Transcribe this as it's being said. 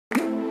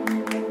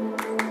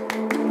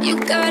You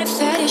got a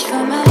fetish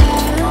for my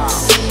hair.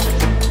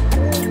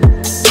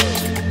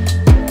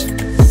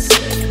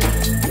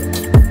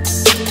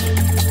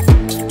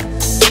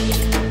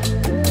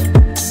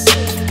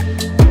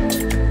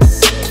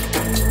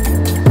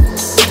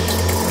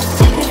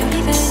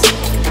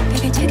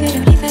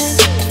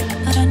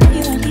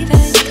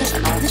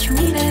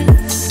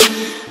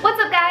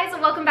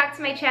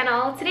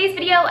 Channel. Today's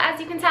video, as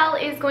you can tell,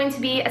 is going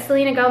to be a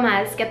Selena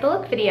Gomez Get the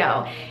Look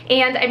video,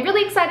 and I'm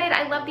really excited.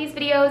 I love these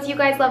videos. You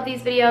guys love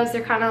these videos.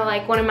 They're kind of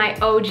like one of my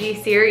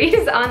OG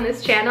series on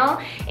this channel,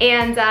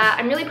 and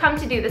I'm really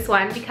pumped to do this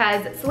one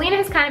because Selena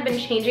has kind of been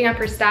changing up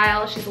her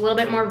style. She's a little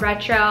bit more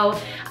retro.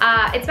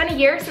 It's been a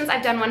year since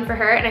I've done one for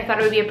her, and I thought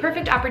it would be a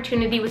perfect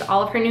opportunity with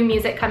all of her new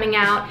music coming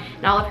out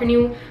and all of her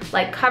new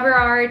like cover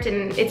art,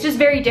 and it's just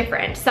very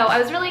different. So I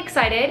was really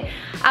excited.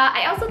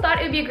 I also thought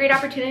it would be a great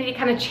opportunity to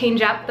kind of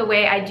change up the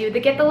way I do the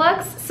Get the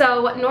Looks.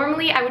 So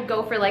normally I would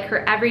go for like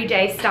her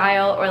everyday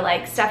style or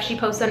like stuff she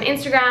posts on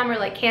Instagram or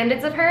like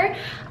candids of her,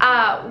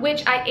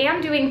 which I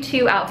am doing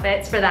 2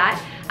 outfits for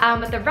that.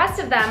 But the rest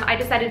of them, I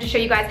decided to show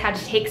you guys how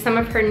to take some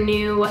of her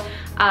new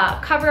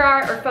cover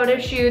art or photo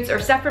shoots or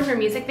stuff from her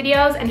music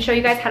videos and show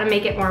you guys how to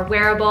make it more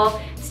wearable,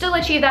 still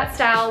achieve that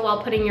style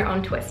while putting your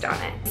own twist on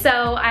it.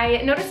 So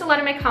I noticed a lot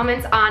of my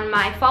comments on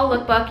my fall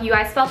lookbook. You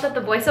guys felt that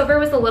the voiceover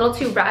was a little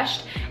too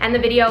rushed and the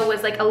video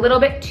was like a little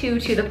bit too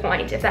to the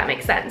point, if that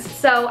makes sense.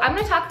 So I'm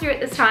gonna talk through it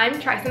this time,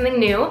 try something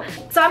new.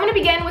 So I'm gonna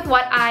begin with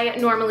what I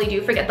normally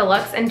do for Get the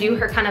Looks and do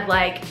her kind of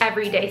like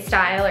everyday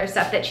style or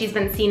stuff that she's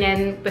been seen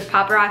in with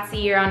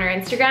paparazzi or on her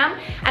Instagram.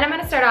 And I'm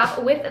gonna start off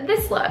with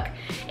this look.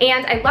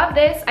 And I love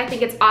this, I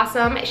think it's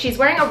awesome. She's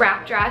wearing a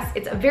wrap dress.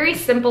 It's a very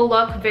simple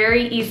look,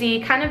 very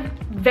easy, kind of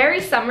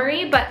very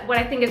summery, but what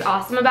I think is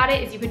awesome about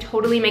it is you could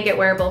totally make it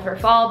wearable for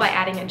fall by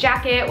adding a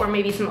jacket or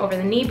maybe some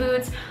over-the-knee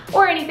boots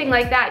or anything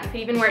like that. You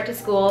could even wear it to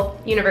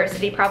school,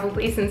 university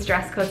probably, since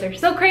dress codes are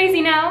so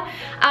crazy now.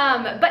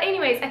 But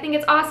anyways, I think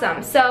it's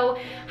awesome. So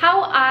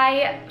how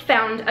I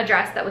found a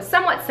dress that was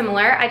somewhat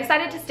similar, I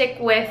decided to stick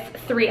with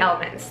 3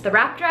 elements: the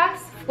wrap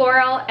dress,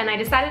 floral, and I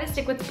decided to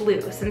stick with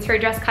blue since her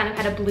dress kind of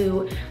had a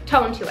blue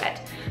tone to it.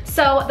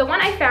 So the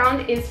one I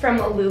found is from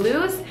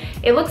Lulu's.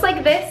 It looks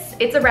like this.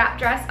 It's a wrap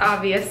dress,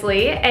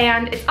 obviously,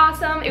 and it's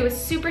awesome. It was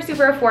super,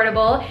 super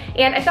affordable,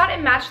 and I thought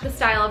it matched the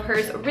style of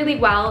hers really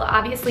well.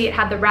 Obviously, it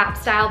had the wrap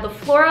style. The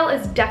floral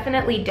is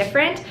definitely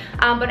different,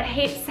 but it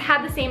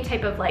had the same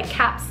type of like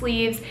cap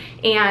sleeves,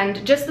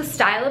 and just the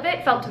style of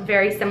it felt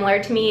very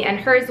similar to me, and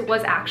hers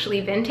was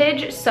actually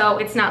vintage, so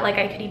it's not like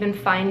I could even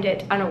find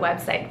it on a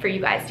website for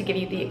you guys to give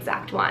you the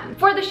exact one.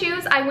 For the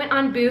shoes, I went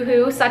on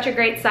Boohoo, such a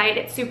great site.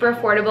 It's super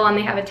affordable, and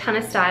they have a ton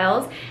of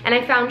styles, and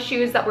I found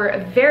shoes that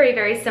were very,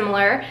 very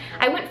similar.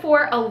 I went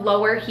for a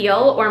lower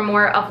heel or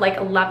more of like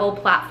a level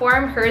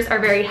platform. Hers are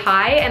very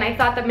high, and I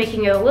thought that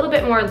making it a little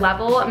bit more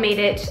level made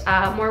it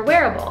more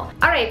wearable.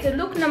 All right, so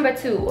look number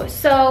 2.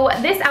 So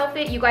this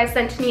outfit you guys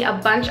sent to me a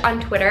bunch on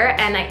Twitter,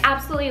 and I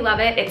absolutely love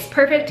it. It's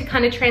perfect to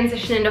kind of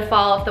transition into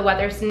fall if the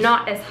weather's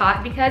not as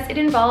hot because it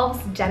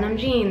involves denim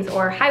jeans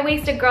or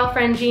high-waisted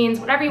girlfriend jeans,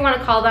 whatever you want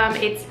to call them.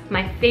 It's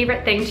my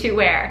favorite thing to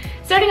wear.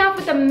 Starting off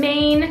with the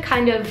main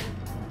kind of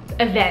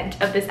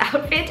event of this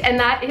outfit, and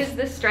that is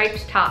the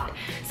striped top.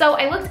 So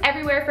I looked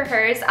everywhere for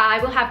hers. I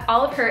will have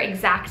all of her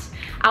exact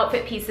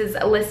outfit pieces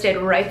listed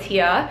right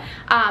here.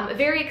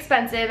 Very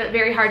expensive,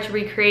 very hard to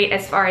recreate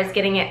as far as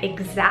getting it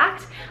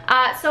exact.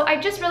 So I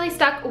just really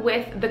stuck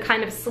with the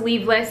kind of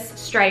sleeveless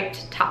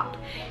striped top.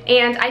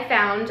 And I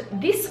found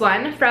this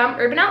one from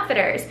Urban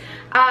Outfitters.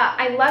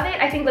 I love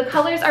it. I think the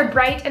colors are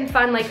bright and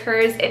fun like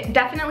hers. It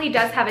definitely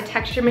does have a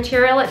texture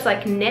material. It's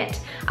like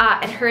knit,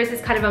 and hers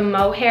is kind of a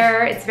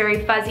mohair. It's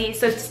very fuzzy.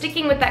 So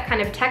sticking with that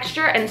kind of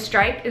texture and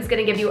stripe is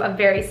gonna give you a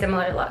very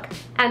similar look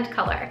and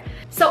color.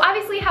 So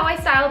obviously how I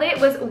styled it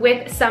was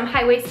with some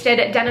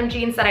high-waisted denim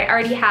jeans that I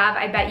already have.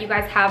 I bet you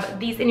guys have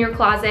these in your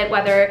closet,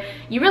 whether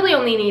you really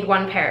only need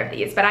 1 pair of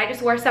these, but I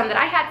just wore some that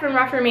I had from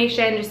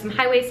Reformation, just some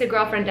high-waisted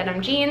girlfriend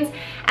denim jeans.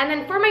 And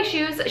then for my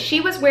shoes,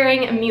 she was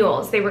wearing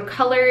mules. They were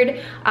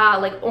colored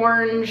like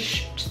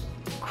orange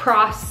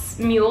cross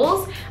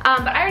mules,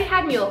 but I already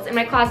had mules in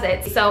my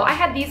closet. So I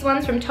had these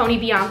ones from Tony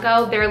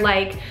Bianco. They're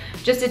like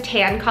just a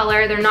tan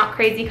color. They're not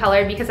crazy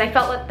color because I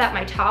felt that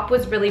my top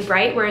was really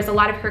bright, whereas a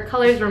lot of her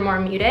colors were more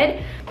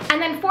muted.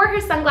 And then for her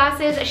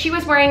sunglasses, she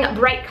was wearing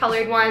bright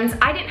colored ones.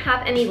 I didn't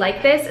have any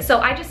like this,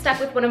 so I just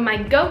stuck with one of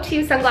my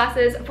go-to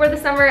sunglasses for the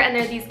summer, and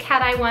they're these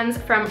cat eye ones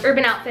from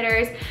Urban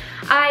Outfitters.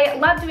 I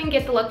love doing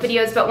Get the Look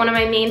videos, but one of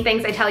my main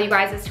things I tell you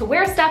guys is to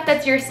wear stuff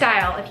that's your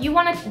style. If you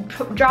want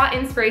to draw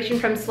inspiration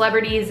from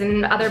celebrities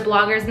and other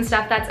bloggers and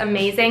stuff, that's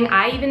amazing.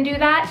 I even do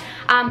that,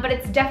 but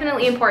it's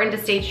definitely important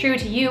to stay true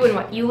to you and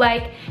what you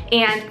like.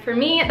 And for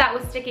me, that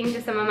was sticking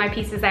to some of my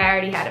pieces I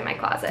already had in my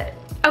closet.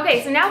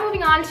 Okay, so now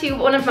moving on to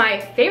one of my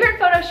favorite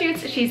photo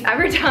shoots she's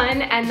ever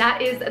done, and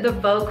that is the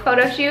Vogue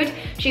photo shoot.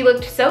 She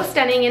looked so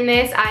stunning in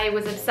this. I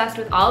was obsessed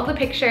with all of the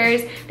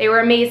pictures. They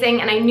were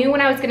amazing, and I knew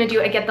when I was gonna do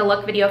a Get the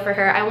Look video for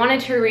her, I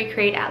wanted to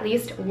recreate at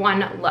least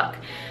one look.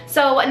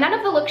 So none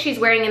of the looks she's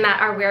wearing in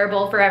that are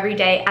wearable for every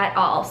day at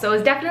all. So it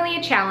was definitely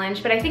a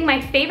challenge, but I think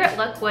my favorite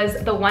look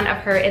was the one of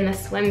her in the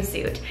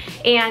swimsuit.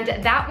 And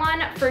that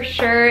one for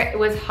sure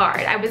was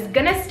hard. I was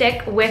gonna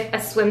stick with a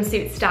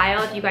swimsuit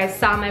style. If you guys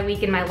saw my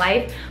week in my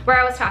life where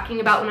I was talking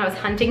about when I was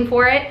hunting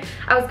for it,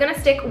 I was gonna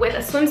stick with a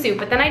swimsuit,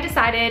 but then I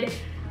decided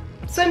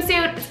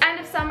swimsuit, it's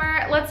end of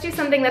summer, let's do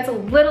something that's a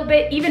little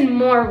bit even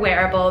more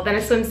wearable than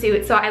a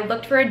swimsuit. So I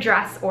looked for a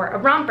dress or a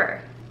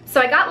romper. So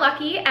I got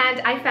lucky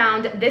and I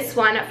found this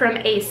one from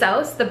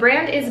ASOS. The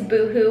brand is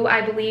Boohoo,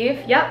 I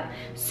believe. Yep,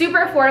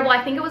 super affordable.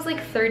 I think it was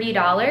like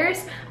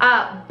 $30.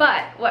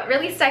 But what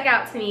really stuck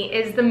out to me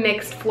is the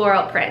mixed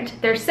floral print.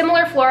 They're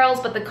similar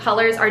florals, but the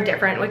colors are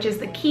different, which is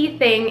the key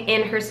thing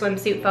in her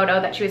swimsuit photo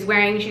that she was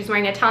wearing. She was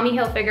wearing a Tommy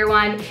Hilfiger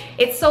one.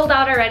 It's sold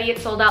out already. It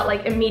sold out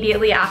like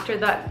immediately after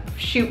the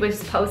shoot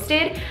was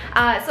posted.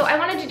 So I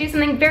wanted to do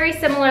something very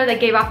similar that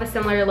gave off a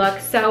similar look.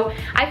 So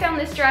I found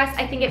this dress.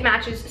 I think it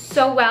matches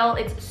so well.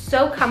 It's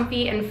so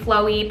comfy and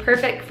flowy,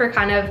 perfect for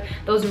kind of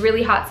those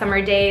really hot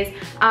summer days.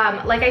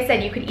 Like I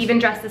said, you could even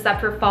dress this up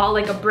for fall,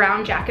 like a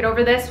brown jacket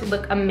over this would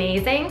look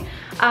amazing.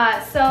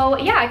 So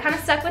yeah, I kind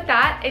of stuck with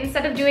that.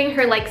 Instead of doing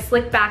her like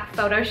slick back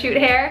photo shoot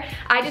hair,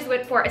 I just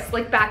went for a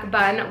slick back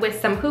bun with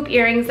some hoop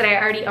earrings that I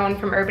already own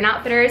from Urban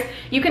Outfitters.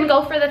 You can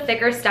go for the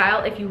thicker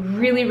style if you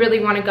really, really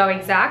want to go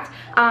exact,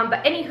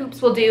 but any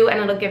hoops will do and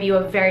it'll give you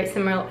a very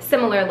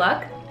similar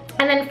look.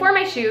 And then for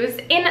my shoes,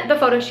 in the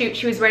photo shoot,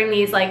 she was wearing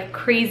these like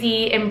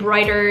crazy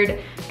embroidered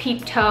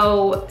peep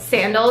toe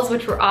sandals,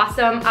 which were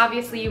awesome.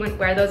 Obviously, you wouldn't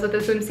wear those with a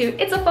swimsuit.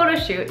 It's a photo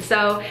shoot,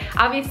 so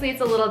obviously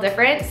it's a little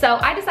different. So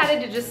I decided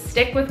to just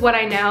stick with what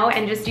I know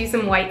and just do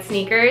some white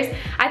sneakers.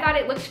 I thought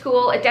it looked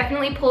cool. It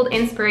definitely pulled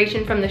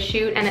inspiration from the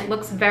shoot and it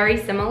looks very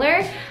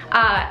similar,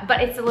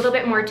 but it's a little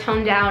bit more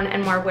toned down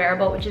and more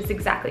wearable, which is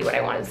exactly what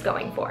I was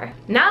going for.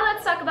 Now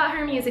let's talk about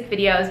her music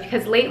videos,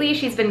 because lately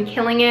she's been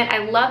killing it.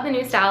 I love the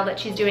new style that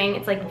she's doing.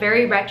 It's like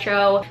very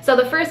retro. So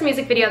the first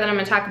music video that I'm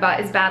gonna talk about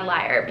is Bad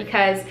Liar,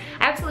 because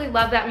I absolutely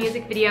love that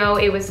music video.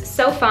 It was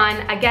so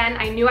fun. Again,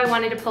 I knew I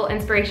wanted to pull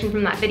inspiration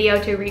from that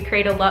video to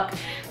recreate a look.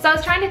 So I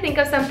was trying to think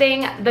of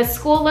something. The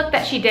school look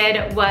that she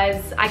did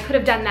was, I could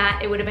have done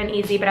that. It would have been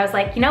easy, but I was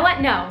like, you know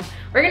what? No.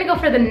 We're gonna go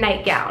for the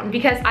nightgown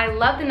because I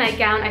love the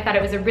nightgown. I thought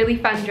it was a really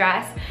fun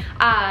dress.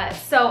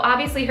 So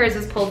obviously hers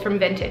was pulled from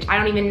vintage. I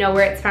don't even know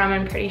where it's from.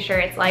 I'm pretty sure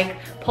it's like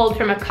pulled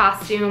from a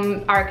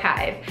costume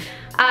archive.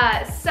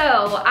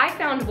 So I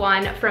found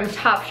one from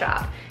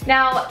Topshop.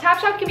 Now,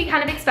 Topshop can be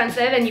kind of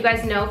expensive, and you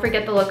guys know for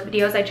Get the Look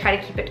videos, I try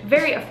to keep it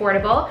very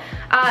affordable.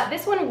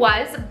 This one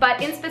was,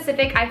 but in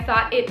specific, I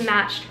thought it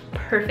matched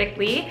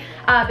perfectly.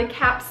 The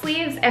cap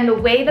sleeves and the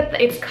way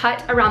that it's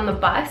cut around the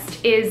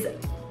bust is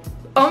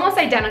almost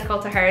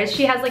identical to hers.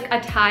 She has like a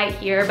tie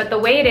here, but the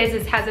way it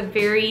is has a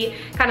very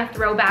kind of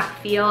throwback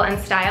feel and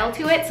style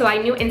to it. So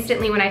I knew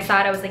instantly when I saw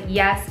it, I was like,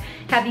 yes.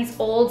 It had these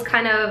old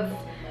kind of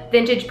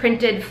vintage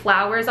printed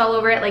flowers all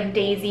over it, like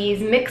daisies,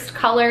 mixed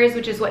colors,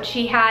 which is what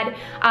she had.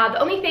 The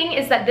only thing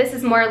is that this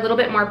is more a little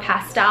bit more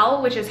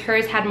pastel, which is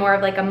hers had more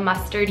of like a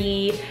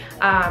mustardy,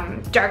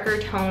 darker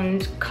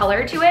toned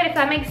color to it, if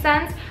that makes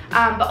sense.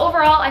 But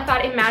overall, I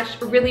thought it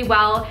matched really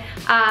well.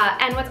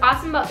 And what's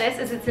awesome about this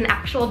is it's an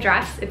actual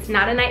dress. It's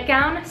not a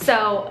nightgown.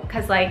 So,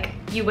 cause like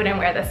you wouldn't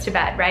wear this to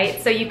bed, right?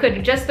 So you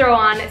could just throw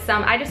on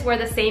some, I just wore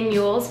the same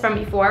mules from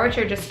before, which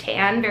are just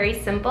tan, very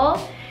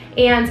simple,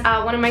 and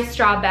one of my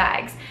straw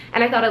bags.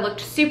 And I thought it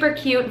looked super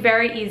cute,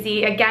 very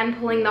easy. Again,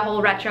 pulling the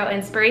whole retro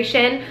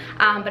inspiration,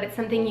 but it's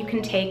something you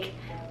can take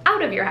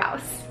out of your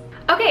house.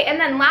 Okay, and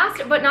then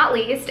last but not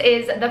least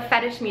is the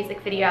Fetish music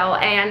video,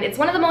 and it's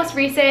one of the most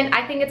recent.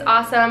 I think it's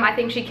awesome. I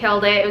think she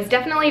killed it. It was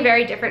definitely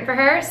very different for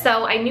her,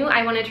 so I knew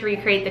I wanted to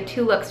recreate the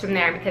two looks from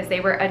there because they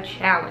were a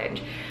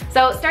challenge.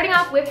 So starting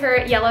off with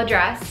her yellow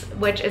dress,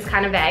 which is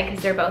kind of vague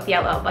because they're both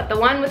yellow, but the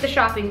one with the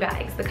shopping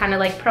bags, the kind of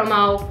like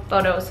promo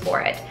photos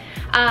for it.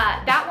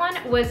 That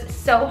one was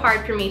so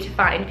hard for me to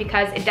find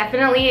because it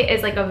definitely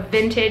is like a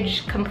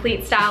vintage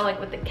complete style,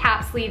 like with the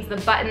cap sleeves, the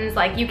buttons.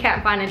 Like you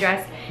can't find a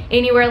dress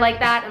anywhere like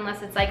that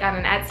unless it's like on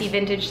an Etsy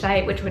vintage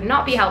site, which would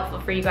not be helpful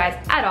for you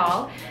guys at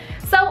all.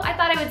 So I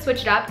thought I would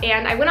switch it up,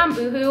 and I went on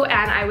Boohoo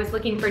and I was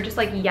looking for just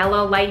like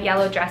yellow, light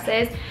yellow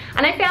dresses,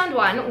 and I found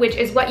one, which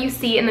is what you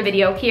see in the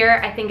video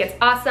here. I think it's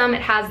awesome.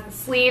 It has the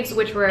sleeves,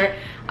 which was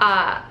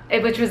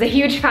a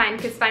huge find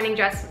because finding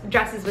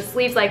dresses with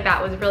sleeves like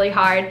that was really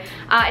hard.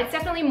 It's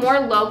definitely more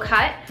low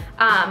cut,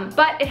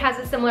 but it has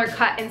a similar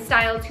cut and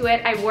style to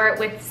it. I wore it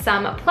with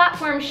some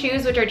platform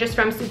shoes, which are just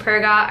from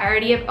Superga. I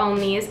already have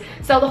owned these.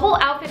 So the whole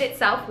outfit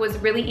itself was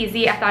really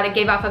easy. I thought it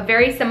gave off a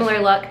very similar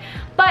look,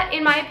 but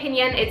in my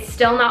opinion, it's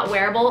still not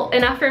wearable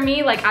enough for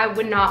me. Like I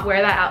would not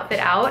wear that outfit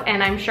out,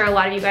 and I'm sure a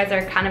lot of you guys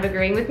are kind of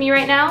agreeing with me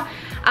right now.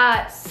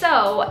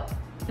 So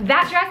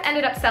that dress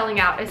ended up selling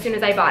out as soon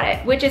as I bought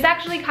it, which is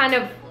actually kind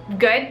of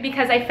good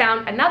because I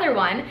found another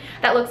one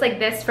that looks like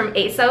this from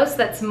ASOS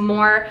that's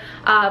more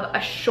of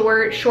a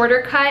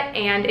shorter cut,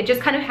 and it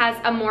just kind of has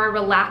a more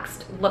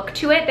relaxed look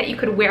to it that you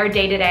could wear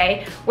day to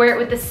day. Wear it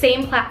with the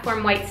same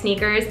platform white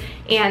sneakers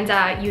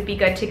and you'd be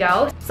good to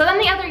go. So then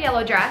the other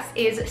yellow dress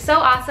is so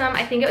awesome.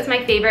 I think it was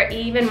my favorite,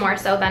 even more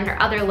so than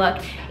her other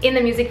look in the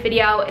music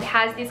video. It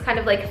has these kind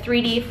of like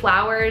 3D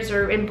flowers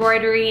or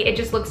embroidery. It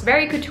just looks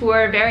very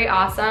couture, very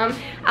awesome.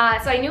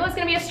 So I knew it was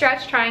gonna be a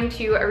stretch trying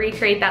to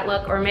recreate that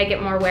look or make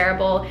it more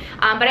wearable,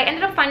 but I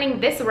ended up finding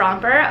this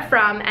romper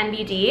from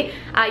NBD.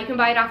 You can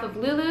buy it off of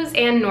Lulu's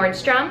and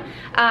Nordstrom.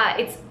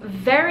 It's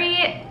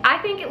I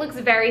think it looks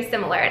very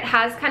similar. It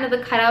has kind of the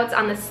cutouts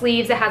on the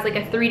sleeves. It has like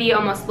a 3D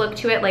almost look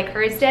to it like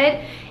hers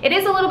did. It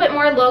is a little bit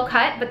more low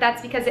cut, but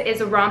that's because it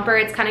is a romper.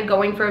 It's kind of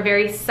going for a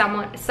very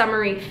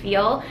summery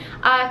feel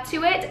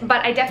to it,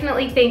 but I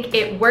definitely think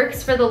it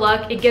works for the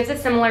look. It gives a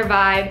similar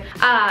vibe.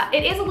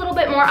 It is a little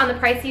bit more on the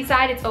pricey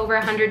side. It's over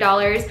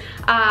 $100,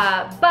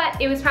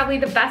 but it was probably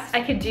the best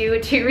I could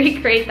do to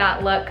recreate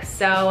that look,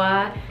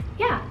 so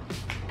yeah.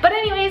 But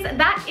anyways,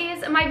 that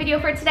is my video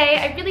for today.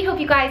 I really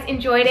hope you guys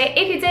enjoyed it.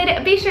 If you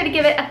did, be sure to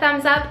give it a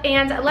thumbs up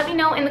and let me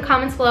know in the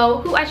comments below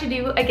who I should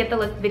do a Get the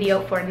Look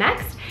video for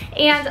next.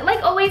 And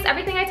like always,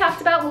 everything I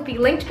talked about will be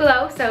linked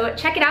below, so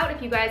check it out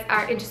if you guys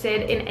are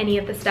interested in any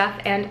of the stuff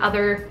and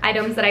other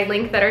items that I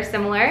link that are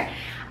similar.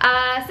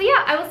 So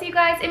yeah, I will see you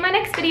guys in my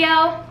next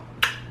video.